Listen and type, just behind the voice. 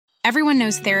Everyone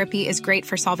knows therapy is great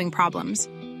for solving problems,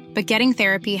 but getting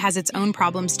therapy has its own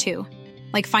problems too,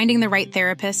 like finding the right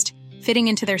therapist, fitting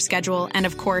into their schedule, and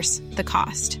of course, the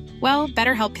cost. Well,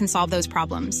 BetterHelp can solve those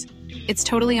problems. It's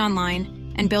totally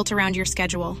online and built around your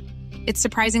schedule. It's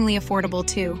surprisingly affordable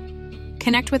too.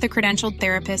 Connect with a credentialed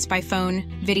therapist by phone,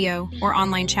 video, or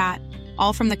online chat,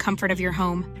 all from the comfort of your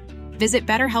home. Visit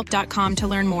BetterHelp.com to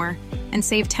learn more and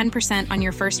save 10% on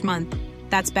your first month.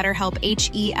 That's BetterHelp,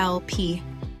 H-E-L-P.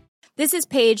 This is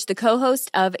Paige, the co-host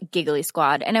of Giggly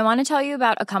Squad, and I want to tell you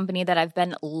about a company that I've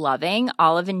been loving,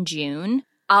 Olive & June.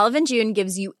 Olive & June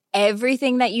gives you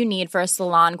everything that you need for a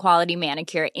salon-quality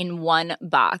manicure in one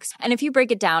box. And if you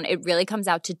break it down, it really comes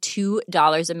out to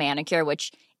 $2 a manicure,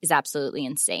 which is absolutely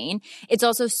insane. It's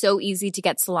also so easy to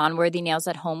get salon-worthy nails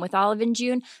at home with Olive &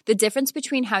 June. The difference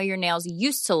between how your nails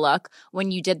used to look when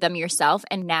you did them yourself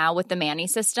and now with the Mani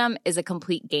system is a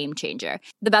complete game changer.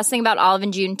 The best thing about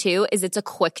Olive & June, too, is it's a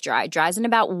quick dry. Dries in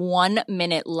about 1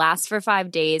 minute, lasts for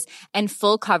 5 days, and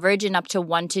full coverage in up to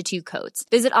 1 to 2 coats.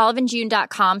 Visit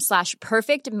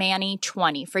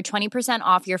oliveandjune.com/perfectmani20 for 20%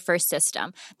 off your first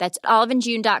system. That's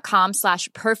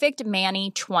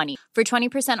oliveandjune.com/perfectmani20 for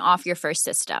 20% off your first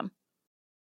system. Good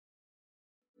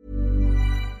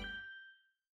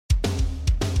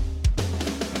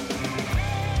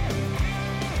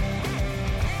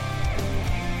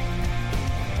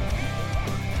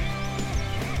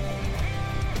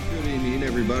evening,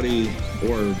 everybody,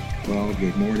 or, well,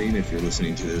 good morning if you're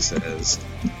listening to this as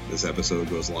this episode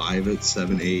goes live at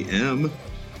 7 a.m.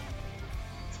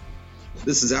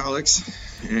 This is Alex,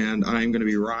 and I'm going to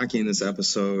be rocking this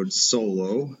episode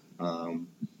solo,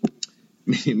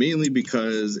 mainly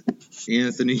because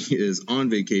Anthony is on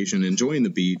vacation enjoying the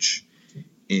beach,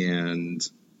 and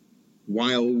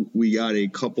while we got a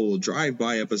couple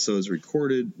drive-by episodes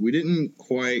recorded, we didn't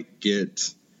quite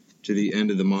get to the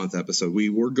end of the month episode. We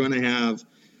were going to have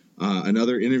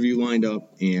another interview lined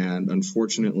up, and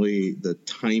unfortunately the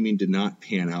timing did not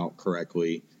pan out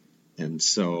correctly, and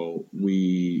so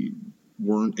we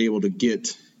weren't able to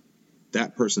get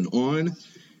that person on,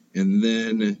 and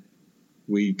then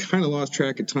we kind of lost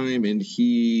track of time, and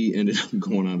he ended up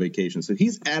going on vacation. So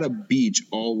he's at a beach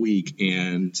all week,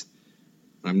 and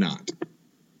I'm not.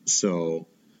 So,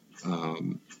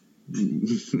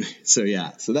 so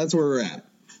that's where we're at.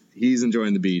 He's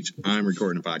enjoying the beach. I'm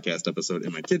recording a podcast episode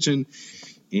in my kitchen,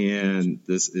 and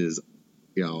this is,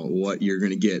 what you're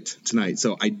going to get tonight.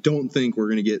 So I don't think we're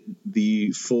going to get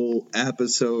the full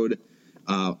episode.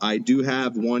 I do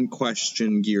have one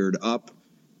question geared up,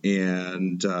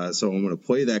 and so I'm going to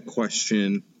play that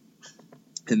question,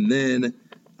 and then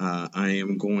I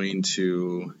am going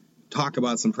to talk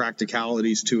about some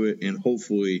practicalities to it and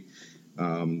hopefully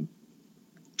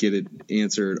get it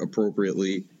answered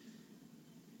appropriately.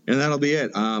 And that'll be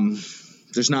it.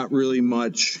 There's not really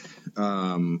much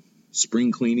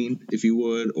spring cleaning, if you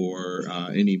would, or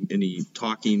any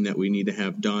talking that we need to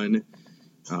have done.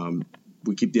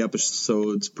 We keep the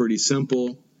episodes pretty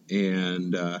simple,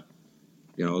 and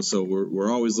so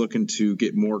we're always looking to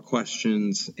get more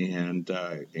questions and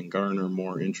garner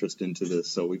more interest into this.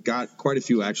 So we've got quite a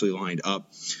few actually lined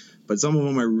up, but some of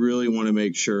them I really want to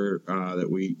make sure that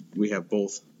we have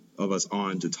both of us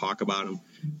on to talk about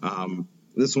them.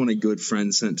 This one a good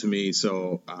friend sent to me,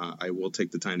 so I will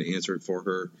take the time to answer it for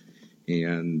her,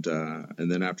 and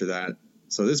then after that,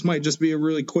 so this might just be a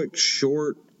really quick,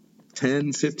 short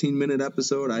 10-15 minute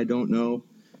episode. I don't know.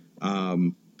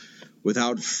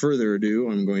 Without further ado,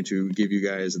 I'm going to give you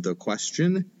guys the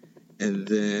question, and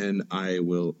then I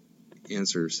will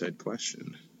answer said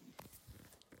question.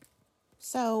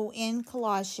 So in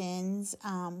Colossians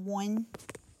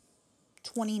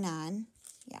 1:29,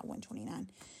 1:29,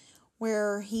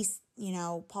 where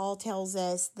Paul tells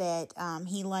us that I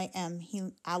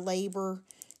labor,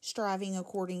 striving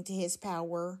according to his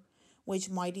power, which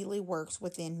mightily works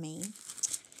within me.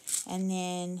 And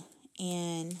then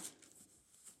in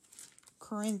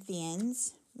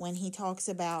Corinthians, when he talks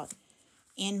about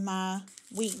in my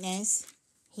weakness,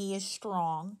 he is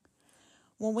strong.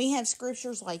 When we have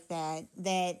scriptures like that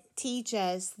teach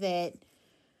us that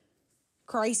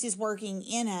Christ is working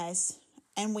in us,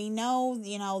 and we know,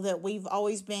 that we've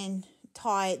always been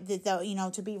taught that,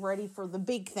 to be ready for the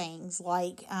big things,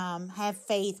 like have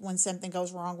faith when something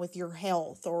goes wrong with your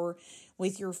health or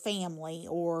with your family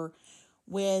or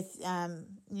with,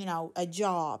 a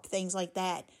job, things like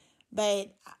that.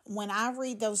 But when I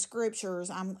read those scriptures,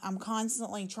 I'm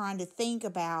constantly trying to think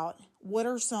about what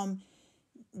are some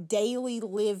daily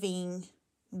living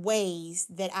ways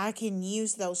that I can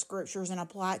use those scriptures and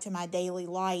apply it to my daily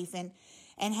life, and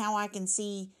how I can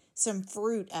see some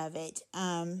fruit of it.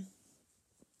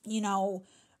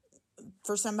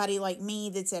 for somebody like me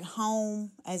that's at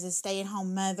home as a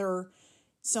stay-at-home mother,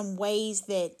 some ways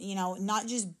that, not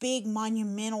just big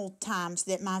monumental times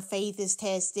that my faith is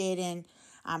tested and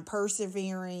I'm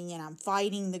persevering and I'm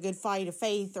fighting the good fight of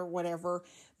faith or whatever,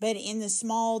 but in the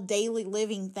small daily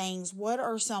living things, what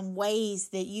are some ways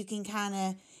that you can kind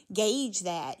of gauge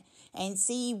that and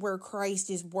see where Christ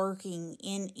is working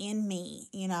in me,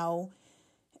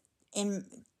 and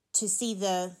to see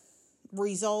the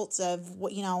results of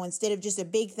what, instead of just a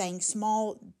big thing,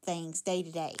 small things day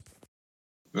to day.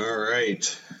 All right.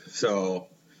 So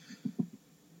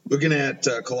looking at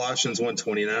Colossians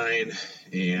 1:29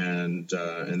 and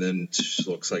then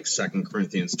looks like 2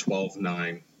 Corinthians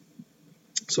 12:9.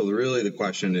 So really the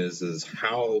question is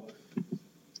how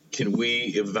can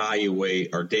we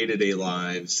evaluate our day-to-day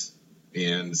lives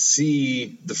and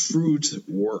see the fruit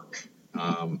work?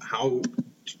 How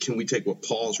can we take what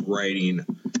Paul's writing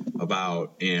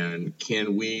about and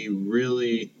can we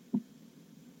really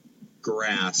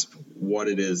grasp what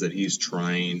it is that he's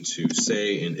trying to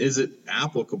say, and is it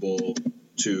applicable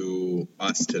to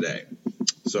us today?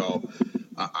 So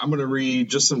I'm going to read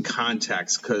just some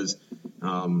context because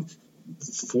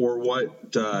for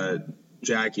what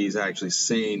Jackie's actually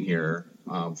saying here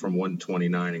from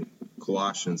 1:29 in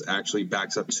Colossians actually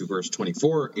backs up to verse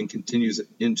 24 and continues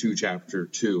into chapter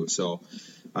 2. So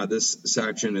this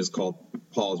section is called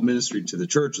Paul's ministry to the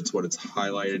church. It's what it's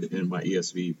highlighted in my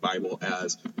ESV Bible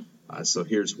as. So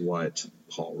here's what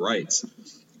Paul writes.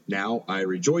 Now I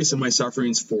rejoice in my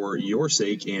sufferings for your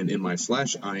sake, and in my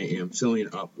flesh I am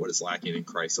filling up what is lacking in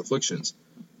Christ's afflictions,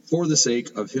 for the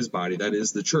sake of his body, that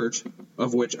is the church,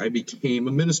 of which I became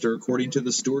a minister according to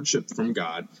the stewardship from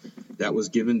God that was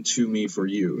given to me for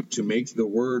you, to make the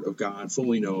word of God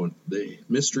fully known, the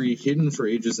mystery hidden for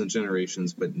ages and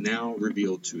generations, but now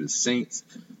revealed to his saints.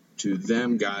 To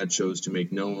them God chose to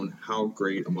make known how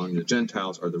great among the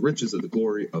Gentiles are the riches of the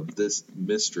glory of this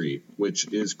mystery,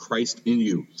 which is Christ in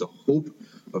you, the hope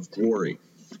of glory.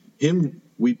 Him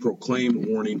we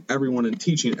proclaim, warning everyone and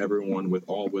teaching everyone with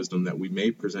all wisdom, that we may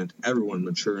present everyone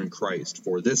mature in Christ.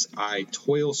 For this I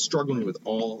toil, struggling with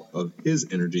all of his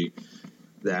energy,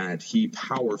 that he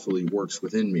powerfully works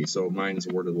within me. So mine is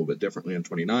worded a little bit differently on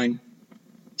 29.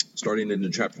 Starting into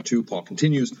chapter 2, Paul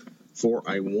continues, for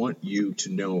I want you to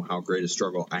know how great a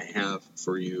struggle I have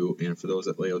for you and for those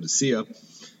at Laodicea,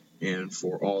 and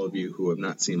for all of you who have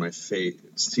not seen me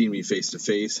face to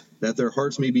face, that their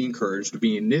hearts may be encouraged,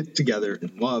 being knit together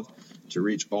in love, to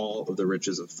reach all of the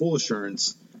riches of full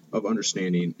assurance of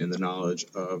understanding and the knowledge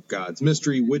of God's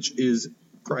mystery, which is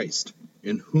Christ,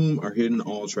 in whom are hidden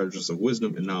all treasures of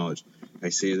wisdom and knowledge. I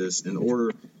say this in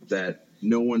order that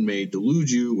no one may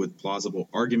delude you with plausible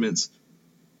arguments.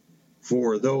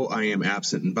 For though I am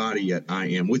absent in body, yet I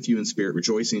am with you in spirit,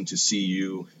 rejoicing to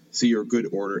see your good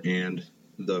order and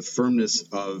the firmness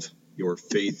of your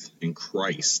faith in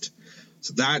Christ.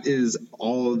 So that is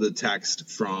all of the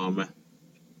text from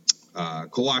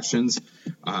Colossians.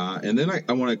 And then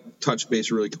I want to touch base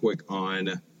really quick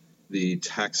on the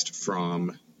text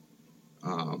from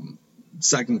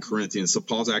 2 Corinthians. So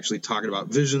Paul's actually talking about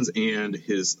visions and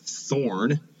his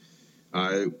thorn.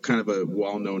 Kind of a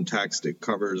well-known text. It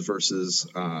covers verses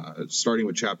starting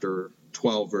with chapter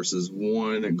 12, verses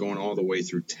 1, and going all the way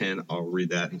through 10. I'll read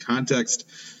that in context.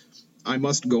 I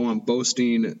must go on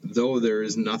boasting, though there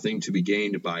is nothing to be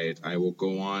gained by it. I will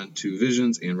go on to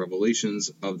visions and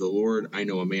revelations of the Lord. I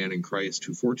know a man in Christ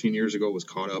who 14 years ago was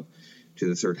caught up to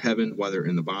the third heaven, whether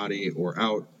in the body or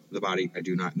out the body, I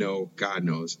do not know. God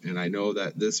knows. And I know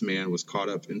that this man was caught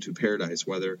up into paradise,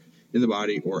 whether in the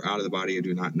body or out of the body, I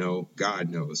do not know. God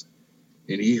knows.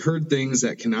 And he heard things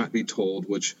that cannot be told,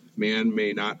 which man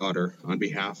may not utter. On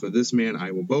behalf of this man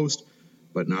I will boast,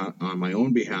 but not on my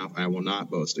own behalf I will not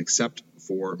boast, except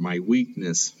for my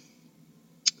weakness.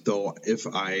 Though if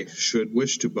I should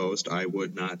wish to boast, I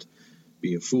would not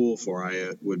be a fool, for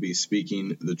I would be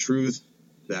speaking the truth,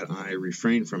 that I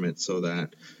refrain from it, so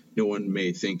that no one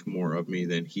may think more of me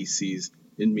than he sees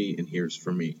in me and hears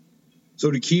from me. So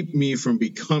to keep me from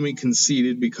becoming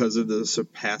conceited because of the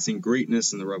surpassing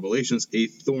greatness in the revelations, a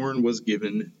thorn was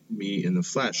given me in the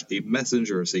flesh, a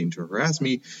messenger of Satan to harass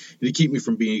me and to keep me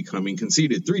from becoming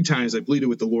conceited. 3 times I pleaded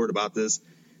with the Lord about this,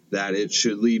 that it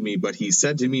should leave me. But he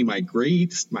said to me, my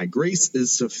grace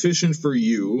is sufficient for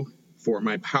you, for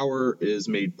my power is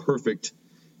made perfect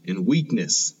in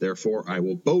weakness. Therefore I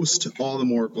will boast all the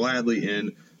more gladly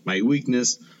in my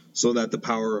weakness, so that the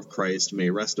power of Christ may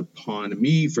rest upon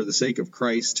me. For the sake of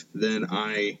Christ, then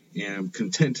I am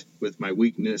content with my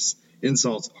weakness,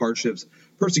 insults, hardships,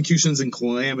 persecutions, and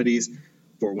calamities.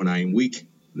 For when I am weak,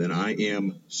 then I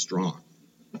am strong.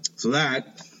 So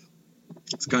that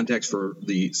It's context for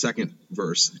the second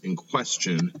verse in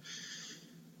question.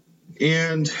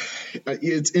 And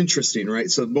it's interesting, right?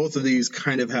 So both of these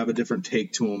kind of have a different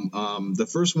take to them. The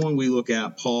first one we look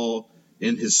at, Paul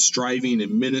and his striving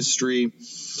in ministry.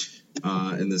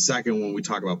 And the second one, we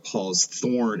talk about Paul's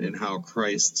thorn and how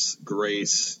Christ's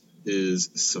grace is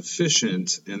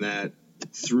sufficient, and that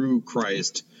through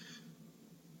Christ,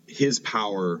 his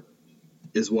power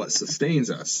is what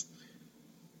sustains us.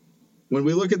 When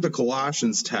we look at the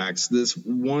Colossians text, this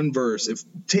one verse, if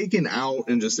taken out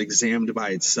and just examined by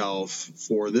itself,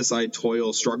 for this I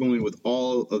toil, struggling with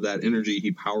all of that energy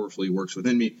he powerfully works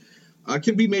within me,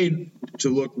 can be made to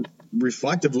look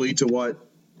reflectively to what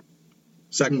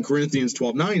 2 Corinthians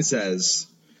 12:9 says,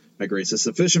 my grace is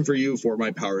sufficient for you, for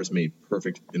my power is made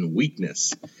perfect in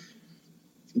weakness.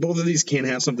 Both of these can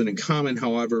have something in common.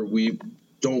 However, we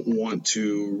don't want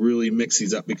to really mix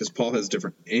these up because Paul has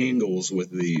different angles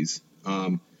with these.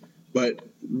 But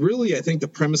really, I think the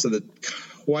premise of the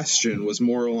question was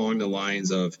more along the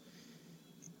lines of,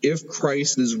 if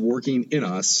Christ is working in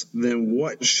us, then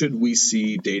what should we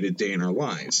see day to day in our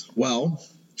lives? Well,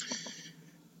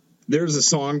 there's a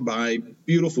song by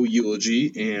Beautiful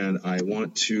Eulogy, and I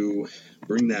want to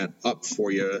bring that up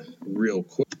for you real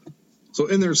quick. So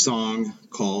in their song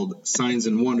called Signs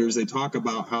and Wonders, they talk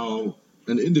about how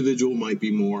an individual might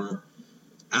be more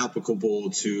applicable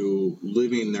to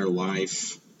living their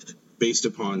life based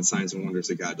upon signs and wonders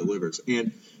that God delivers.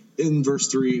 And in verse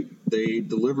 3, they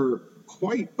deliver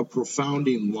quite a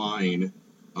profounding line,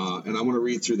 and I want to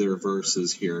read through their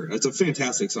verses here. It's a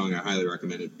fantastic song. I highly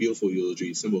recommend it. Beautiful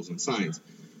Eulogy, Symbols and Signs.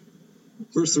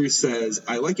 Verse 3 says,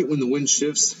 I like it when the wind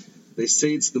shifts. They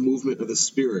say it's the movement of the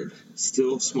Spirit.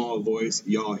 Still small voice,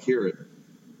 y'all hear it.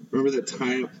 Remember that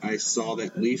time I saw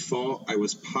that leaf fall? I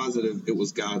was positive it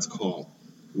was God's call.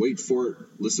 Wait for it.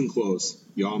 Listen close.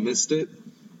 Y'all missed it?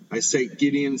 I say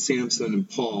Gideon, Samson, and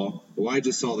Paul. Well, I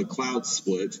just saw the clouds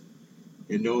split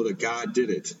and know that God did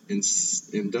it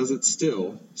and does it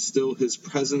still. Still, his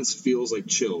presence feels like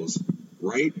chills,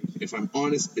 right? If I'm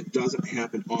honest, it doesn't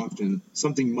happen often.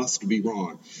 Something must be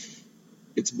wrong.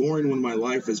 It's boring when my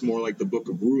life is more like the book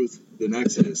of Ruth than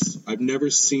Exodus. I've never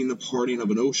seen the parting of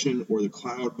an ocean or the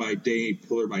cloud by day,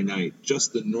 pillar by night.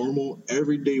 Just the normal,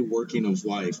 everyday working of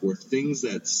life where things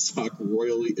that suck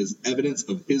royally is evidence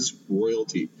of his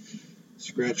royalty.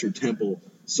 Scratch your temple.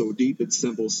 So deep it's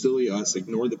simple, silly us,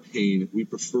 ignore the pain. We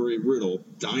prefer a riddle,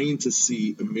 dying to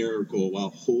see a miracle while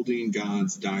holding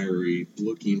God's diary,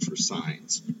 looking for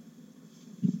signs.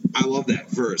 I love that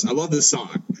verse. I love this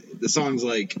song. The song's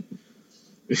like,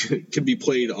 it can be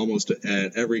played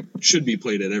should be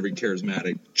played at every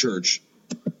charismatic church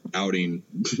outing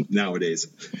nowadays.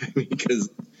 Because,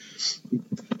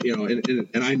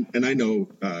 and I know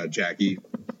Jackie,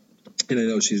 and I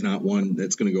know she's not one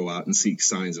that's going to go out and seek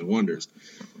signs and wonders.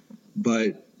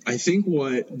 But I think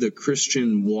what the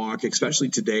Christian walk, especially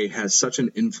today, has such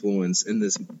an influence in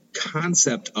this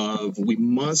concept of we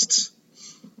must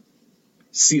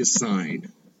see a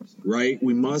sign, right?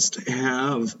 We must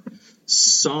have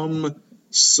some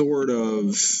sort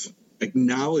of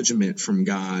acknowledgement from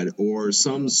God or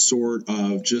some sort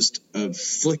of just a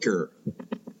flicker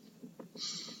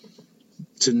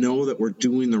to know that we're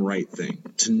doing the right thing,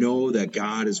 to know that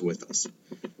God is with us.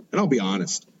 And I'll be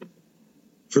honest,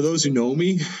 for those who know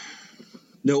me,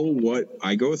 know what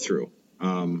I go through.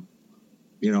 I'm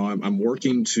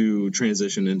working to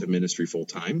transition into ministry full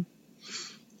time.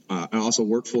 I also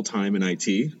work full time in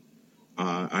IT.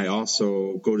 I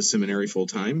also go to seminary full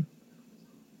time.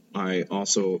 I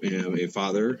also am a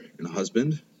father and a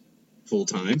husband full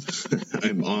time.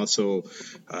 I'm also,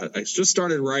 I just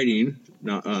started writing.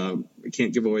 I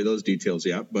can't give away those details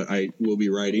yet, but I will be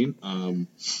writing.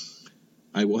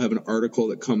 I will have an article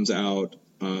that comes out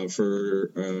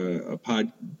for a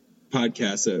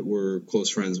podcast that we're close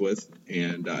friends with,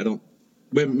 and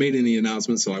we haven't made any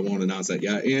announcements, so I won't announce that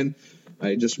yet. And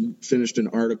I just finished an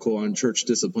article on church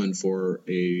discipline for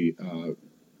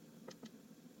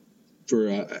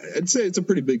I'd say it's a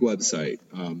pretty big website.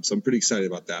 So I'm pretty excited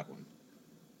about that one.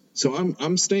 So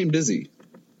I'm staying busy.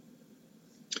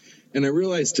 And I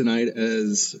realized tonight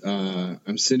as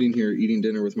I'm sitting here eating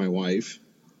dinner with my wife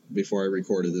before I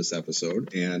recorded this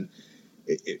episode, and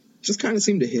it just kind of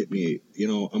seemed to hit me.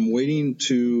 I'm waiting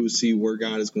to see where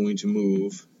God is going to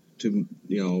move to,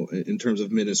 in terms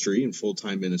of ministry and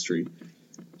full-time ministry.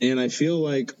 And I feel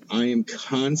like I am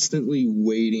constantly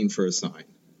waiting for a sign,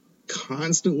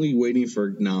 constantly waiting for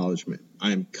acknowledgement.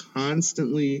 I'm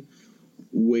constantly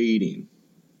waiting.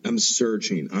 I'm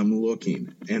searching. I'm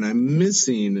looking. And I'm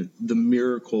missing the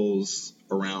miracles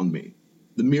around me.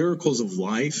 The miracles of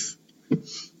life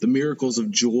the miracles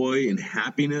of joy and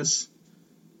happiness.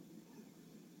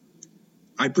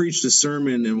 I preached a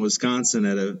sermon in Wisconsin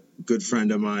at a good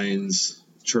friend of mine's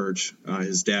church.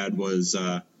 His dad was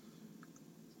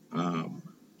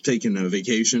taking a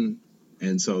vacation,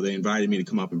 and so they invited me to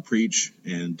come up and preach,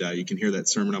 and you can hear that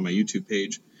sermon on my YouTube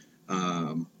page.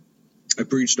 I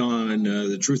preached on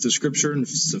the truth of Scripture and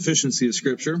sufficiency of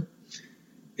Scripture,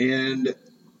 and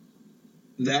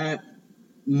that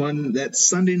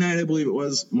Sunday night, I believe it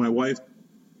was, my wife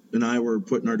and I were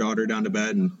putting our daughter down to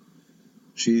bed, and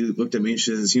she looked at me and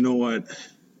she says, you know what,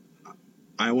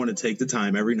 I want to take the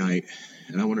time every night,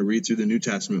 and I want to read through the New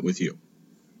Testament with you.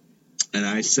 And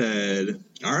I said,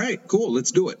 all right, cool,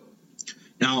 let's do it.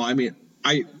 Now, I mean,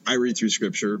 I read through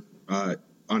Scripture on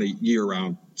a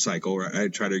year-round cycle. I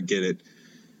try to get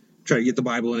the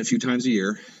Bible in a few times a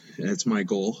year. That's my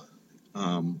goal.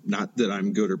 Not that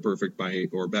I'm good or perfect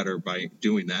or better by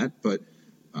doing that, but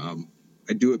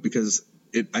I do it because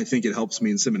I think it helps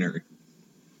me in seminary.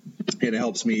 It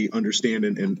helps me understand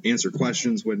and answer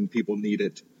questions when people need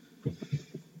it.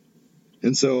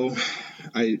 And so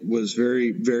I was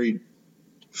very, very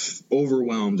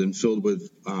overwhelmed and filled with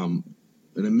an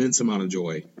immense amount of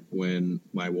joy when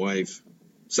my wife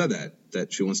said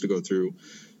that she wants to go through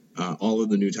all of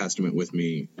the New Testament with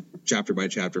me, chapter by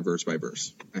chapter, verse by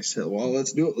verse. I said, well,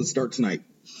 let's do it. Let's start tonight.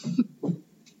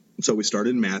 So we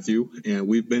started in Matthew, and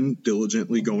we've been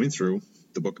diligently going through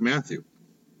the book of Matthew.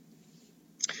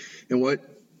 And what,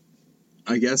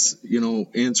 I guess,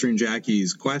 answering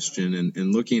Jackie's question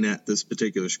and looking at this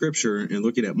particular scripture and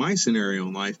looking at my scenario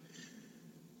in life,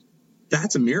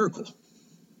 that's a miracle.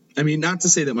 I mean, not to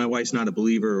say that my wife's not a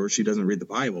believer or she doesn't read the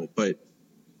Bible, but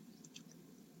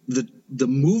the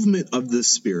movement of the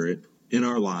Spirit in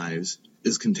our lives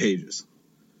is contagious.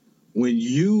 When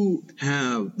you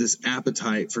have this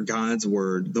appetite for God's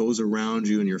word, those around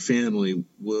you and your family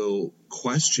will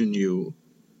question you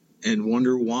and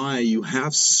wonder why you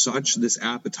have such this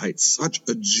appetite, such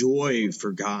a joy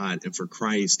for God and for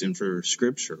Christ and for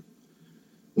Scripture.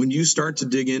 When you start to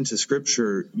dig into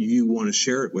Scripture, you want to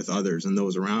share it with others and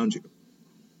those around you.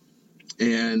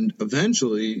 And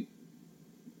eventually,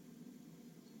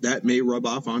 that may rub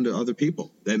off onto other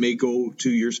people. That may go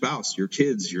to your spouse, your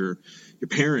kids, your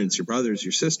parents, your brothers,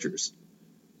 your sisters.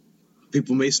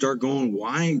 People may start going,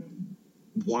 why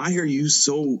are you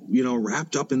so,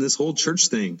 wrapped up in this whole church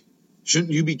thing?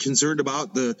 Shouldn't you be concerned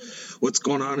about what's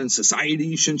going on in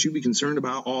society? Shouldn't you be concerned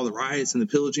about all the riots and the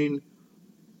pillaging?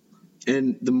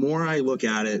 And the more I look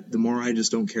at it, the more I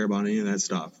just don't care about any of that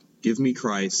stuff. Give me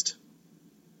Christ,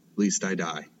 lest I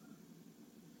die.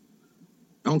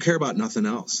 I don't care about nothing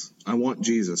else. I want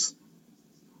Jesus.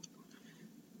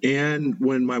 And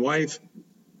when my wife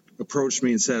approached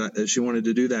me and said that she wanted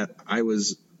to do that, I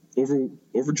was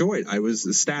overjoyed. I was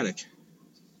ecstatic.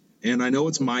 And I know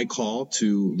it's my call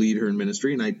to lead her in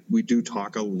ministry, and we do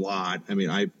talk a lot. I mean,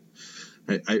 I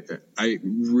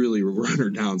really run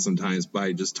her down sometimes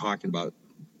by just talking about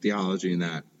theology and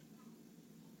that.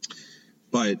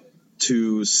 But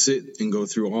to sit and go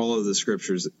through all of the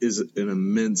scriptures is an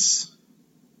immense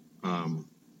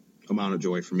amount of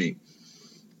joy for me.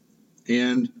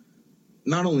 And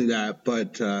not only that,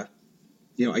 but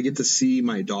I get to see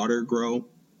my daughter grow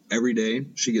every day.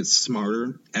 She gets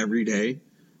smarter every day.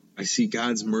 I see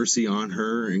God's mercy on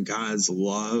her and God's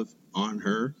love on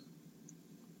her.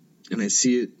 And I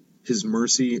see his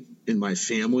mercy in my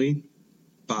family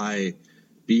by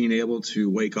being able to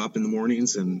wake up in the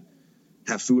mornings and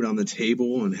have food on the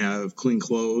table and have clean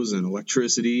clothes and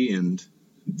electricity and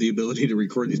the ability to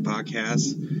record these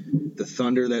podcasts, the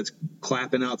thunder that's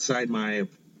clapping outside my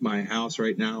house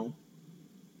right now.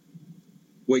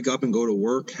 Wake up and go to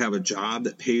work, have a job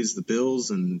that pays the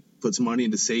bills and puts money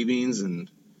into savings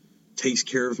and takes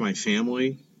care of my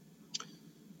family.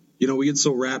 We get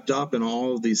so wrapped up in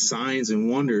all of these signs and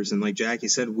wonders. And like Jackie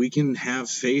said, we can have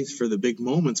faith for the big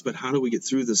moments, but how do we get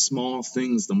through the small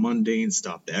things, the mundane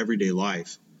stuff, the everyday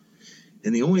life?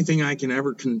 And the only thing I can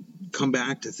ever come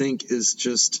back to think is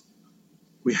just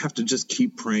we have to just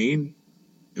keep praying,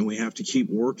 and we have to keep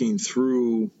working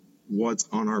through what's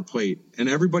on our plate. And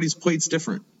everybody's plate's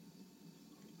different.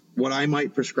 What I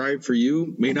might prescribe for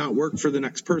you may not work for the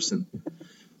next person.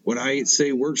 What I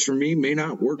say works for me may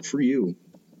not work for you.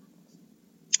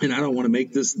 And I don't want to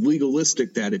make this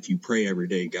legalistic that if you pray every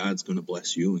day, God's going to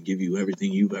bless you and give you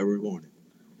everything you've ever wanted.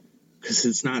 Because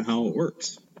it's not how it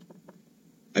works.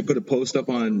 I put a post up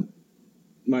on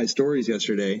my stories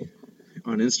yesterday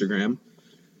on Instagram.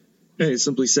 And it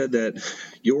simply said that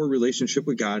your relationship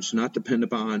with God should not depend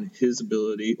upon his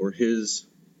ability or his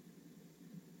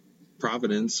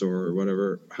providence or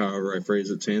whatever, however I phrase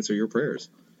it, to answer your prayers.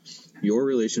 Your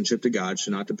relationship to God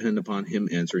should not depend upon him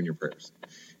answering your prayers.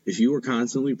 If you are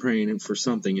constantly praying for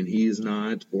something and he is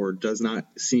not, or does not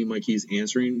seem like he's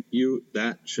answering you,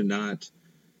 that should not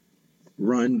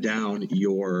run down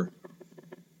your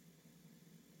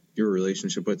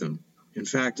relationship with him. In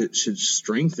fact, it should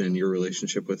strengthen your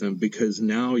relationship with him, because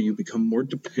now you become more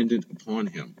dependent upon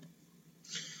him.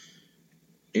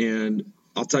 And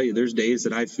I'll tell you, there's days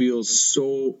that I feel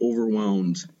so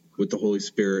overwhelmed with the Holy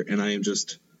Spirit, and I am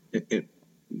just,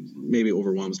 maybe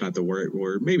overwhelmed is not the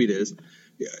word, maybe it is,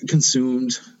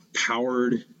 consumed,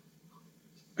 powered.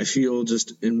 I feel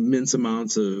just immense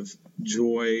amounts of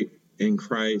joy in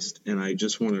Christ, and I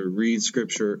just want to read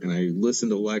scripture, and I listen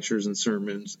to lectures and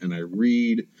sermons, and I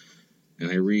read and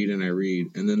I read and I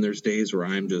read. And then there's days where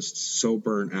I'm just so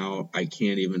burnt out I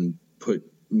can't even put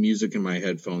music in my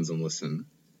headphones and listen.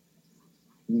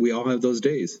 We all have those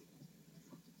days.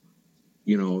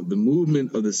 You know, the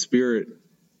movement of the Spirit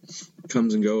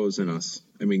comes and goes in us.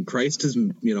 I mean, Christ is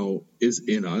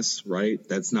in us, right?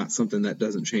 That's not something that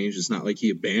doesn't change. It's not like he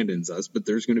abandons us, but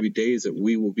there's going to be days that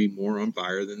we will be more on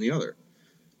fire than the other.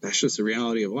 That's just the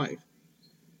reality of life.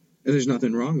 And there's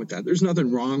nothing wrong with that. There's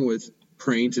nothing wrong with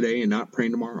praying today and not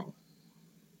praying tomorrow.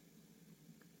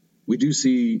 We do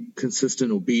see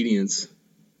consistent obedience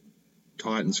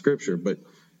taught in Scripture, but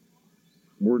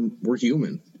we're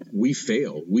human. We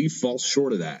fail. We fall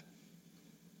short of that.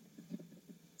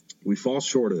 We fall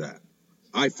short of that.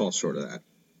 I fall short of that.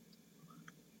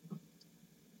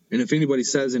 And if anybody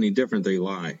says any different, they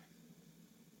lie.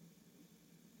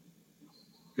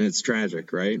 And it's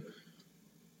tragic, right?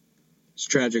 It's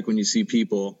tragic when you see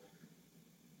people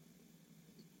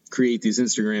create these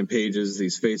Instagram pages,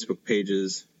 these Facebook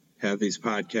pages, have these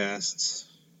podcasts,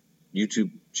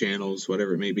 YouTube channels,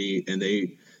 whatever it may be, and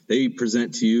they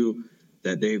present to you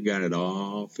that they've got it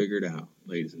all figured out,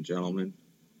 ladies and gentlemen.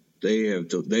 They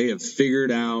have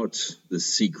figured out the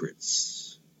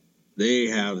secrets. They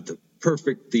have the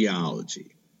perfect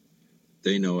theology.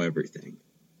 They know everything.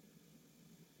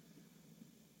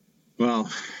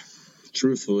 Well,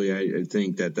 truthfully, I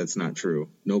think that that's not true.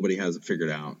 Nobody has it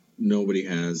figured out. Nobody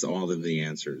has all of the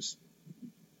answers.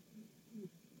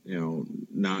 You know,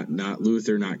 not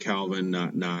Luther, not Calvin,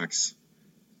 not Knox.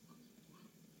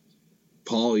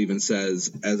 Paul even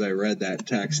says, as I read that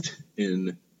text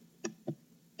in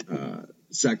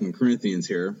 2 Corinthians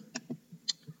here,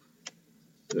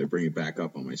 did I bring it back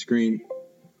up on my screen?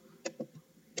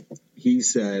 He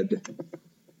said,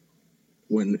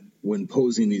 when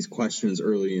posing these questions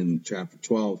early in chapter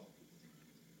 12,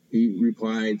 he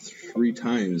replied 3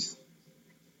 times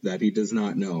that he does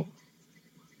not know.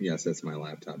 Yes, that's my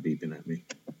laptop beeping at me.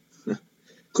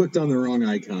 Clicked on the wrong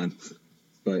icon.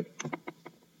 But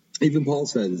even Paul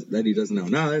says that he doesn't know.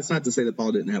 Now, that's not to say that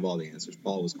Paul didn't have all the answers.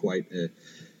 Paul was quite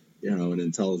an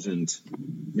intelligent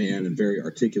man and very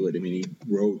articulate. I mean, he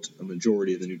wrote a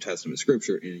majority of the New Testament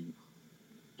scripture, and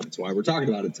that's why we're talking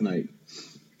about it tonight.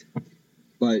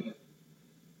 But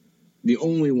the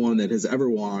only one that has ever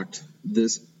walked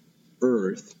this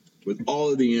earth with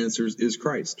all of the answers is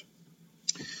Christ.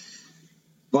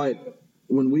 But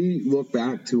when we look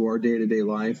back to our day-to-day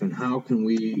life and how can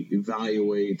we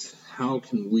evaluate, how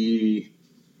can we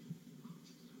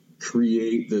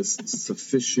create this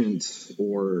sufficient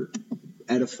or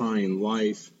edifying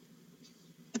life,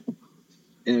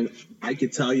 and I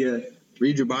could tell you,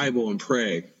 read your Bible and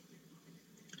pray.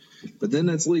 But then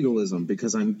that's legalism,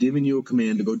 because I'm giving you a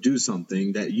command to go do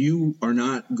something that you are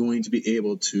not going to be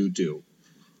able to do.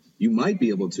 You might be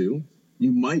able to.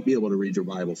 You might be able to read your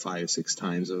Bible 5-6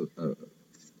 times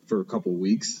for a couple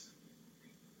weeks.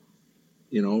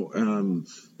 But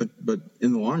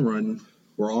in the long run,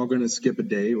 we're all going to skip a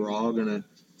day. We're all going to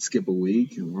skip a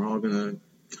week, and we're all going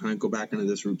to kind of go back into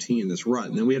this routine, this rut.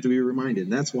 And then we have to be reminded.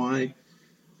 And that's why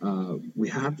we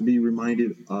have to be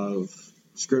reminded of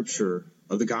Scripture,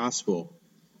 of the gospel,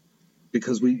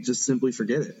 because we just simply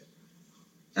forget it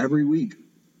every week,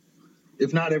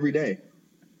 if not every day.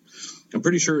 I'm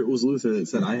pretty sure it was Luther that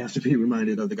said, I have to be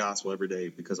reminded of the gospel every day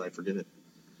because I forget it.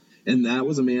 And that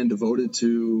was a man devoted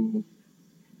to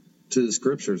the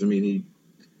scriptures. I mean, he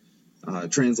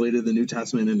translated the New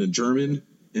Testament into German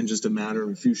in just a matter of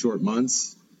a few short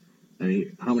months. I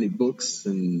mean, how many books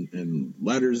and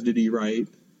letters did he write?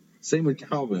 Same with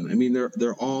Calvin. I mean,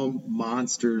 they're all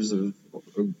monsters of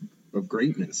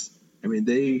greatness. I mean,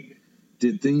 they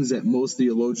did things that most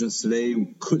theologians today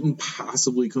couldn't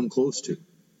possibly come close to.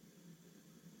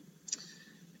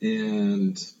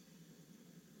 And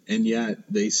yet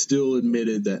they still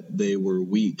admitted that they were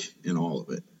weak in all of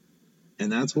it.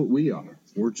 And that's what we are.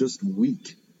 We're just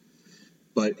weak.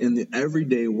 But in the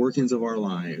everyday workings of our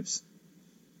lives,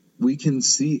 we can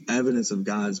see evidence of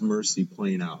God's mercy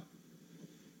playing out.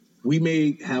 We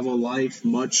may have a life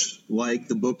much like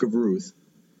the book of Ruth,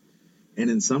 and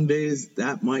in some days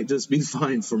that might just be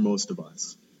fine for most of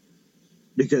us.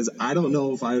 Because I don't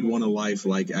know if I would want a life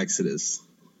like Exodus.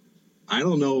 I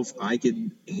don't know if I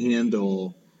could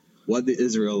handle what the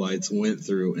Israelites went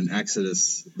through in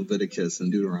Exodus, Leviticus,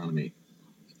 and Deuteronomy.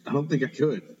 I don't think I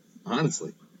could,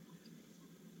 honestly.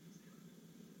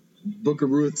 Book of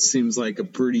Ruth seems like a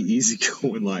pretty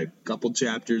easygoing life. Couple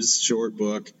chapters, short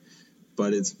book,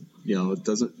 but it's, it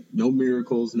doesn't, no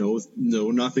miracles, no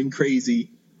nothing crazy.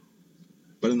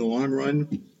 But in the long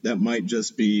run, that might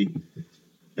just be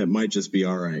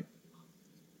all right.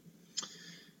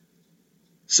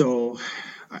 So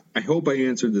I hope I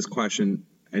answered this question.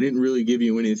 I didn't really give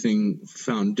you anything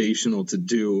foundational to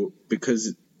do,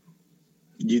 because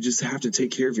you just have to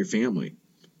take care of your family.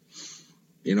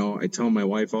 I tell my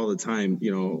wife all the time,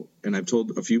 and I've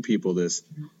told a few people this,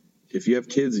 if you have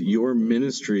kids, your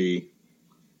ministry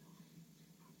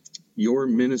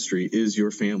is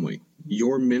your family.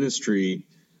 Your ministry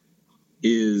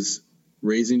is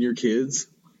raising your kids,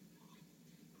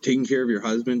 taking care of your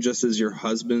husband, just as your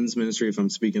husband's ministry, if I'm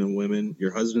speaking of women,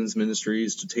 your husband's ministry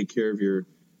is to take care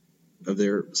of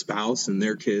their spouse and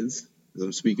their kids. As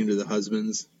I'm speaking to the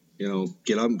husbands,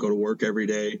 get up and go to work every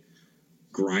day,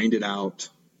 grind it out,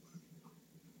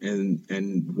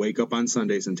 and wake up on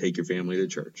Sundays and take your family to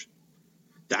church.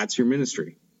 That's your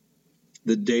ministry.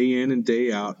 The day in and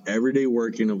day out, everyday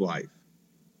working of life.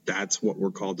 That's what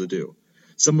we're called to do.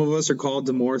 Some of us are called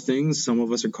to more things. Some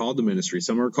of us are called to ministry.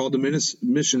 Some are called to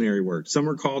missionary work. Some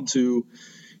are called to,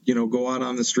 go out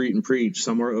on the street and preach.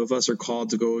 Some of us are called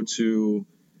to go to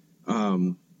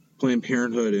Planned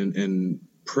Parenthood and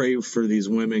pray for these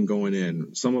women going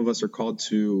in. Some of us are called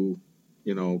to,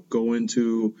 go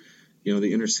into,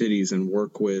 the inner cities and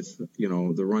work with,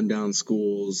 the rundown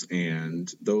schools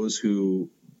and those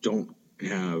who don't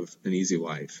have an easy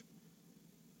life.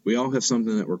 We all have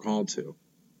something that we're called to.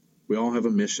 We all have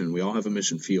a mission. We all have a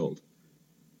mission field.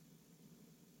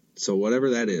 So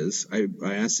whatever that is, I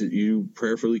ask that you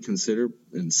prayerfully consider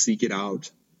and seek it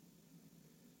out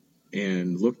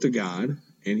and look to God,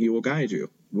 and he will guide you.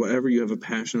 Whatever you have a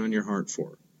passion on your heart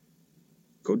for,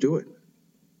 go do it.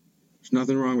 There's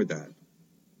nothing wrong with that.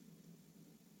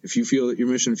 If you feel that your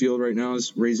mission field right now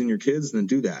is raising your kids, then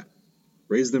do that.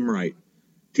 Raise them right.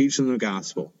 Teach them the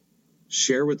gospel.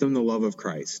 Share with them the love of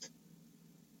Christ.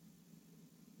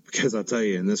 Because I'll tell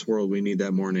you, in this world, we need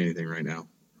that more than anything right now.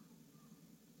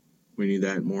 We need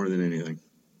that more than anything.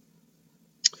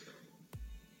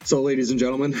 So, ladies and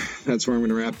gentlemen, that's where I'm going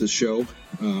to wrap this show.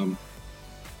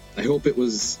 I hope it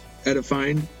was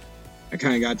edifying. I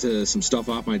kind of got to some stuff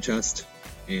off my chest,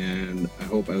 and I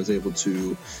hope I was able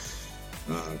to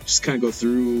just kind of go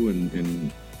through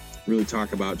and really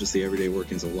talk about just the everyday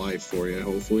workings of life for you,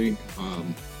 hopefully.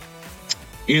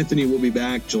 Anthony will be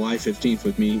back July 15th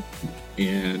with me,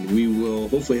 and we will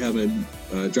hopefully have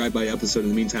a drive-by episode. In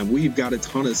the meantime, we've got a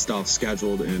ton of stuff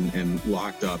scheduled and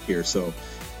locked up here, so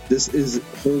this is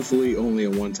hopefully only a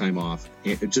one-time off,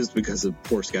 just because of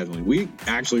poor scheduling. We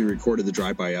actually recorded the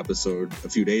drive-by episode a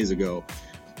few days ago,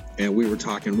 and we were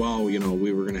talking,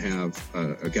 we were going to have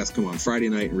a guest come on Friday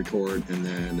night and record, and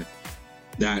then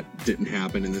that didn't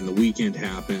happen, and then the weekend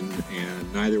happened,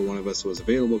 and neither one of us was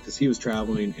available because he was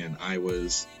traveling and I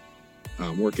was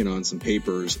working on some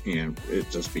papers, and it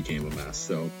just became a mess.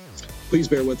 So please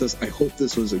bear with us. I hope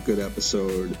this was a good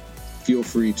episode. Feel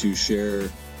free to share,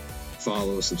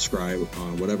 follow, subscribe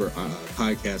on whatever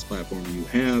podcast platform you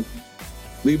have.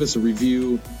 Leave us a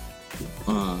review,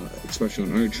 especially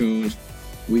on iTunes.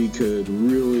 We could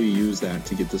really use that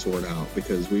to get this word out,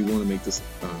 because we want to make this,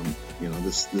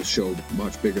 this show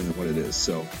much bigger than what it is.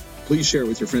 So please share it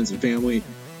with your friends and family.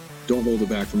 Don't hold it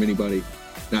back from anybody,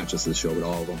 not just this show, but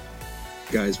all of them.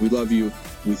 Guys, we love you.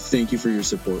 We thank you for your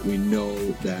support. We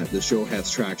know that the show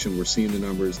has traction. We're seeing the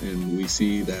numbers, and we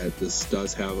see that this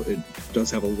does have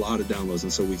a lot of downloads.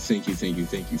 And so we thank you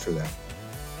for that.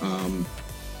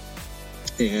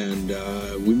 And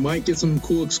we might get some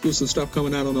cool exclusive stuff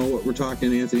coming. I don't know what we're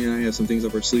talking. Anthony and I have some things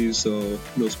up our sleeves, so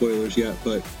no spoilers yet.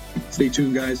 But stay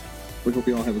tuned, guys. We hope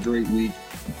you all have a great week.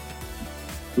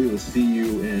 We will see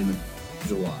you in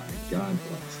July. God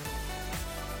bless.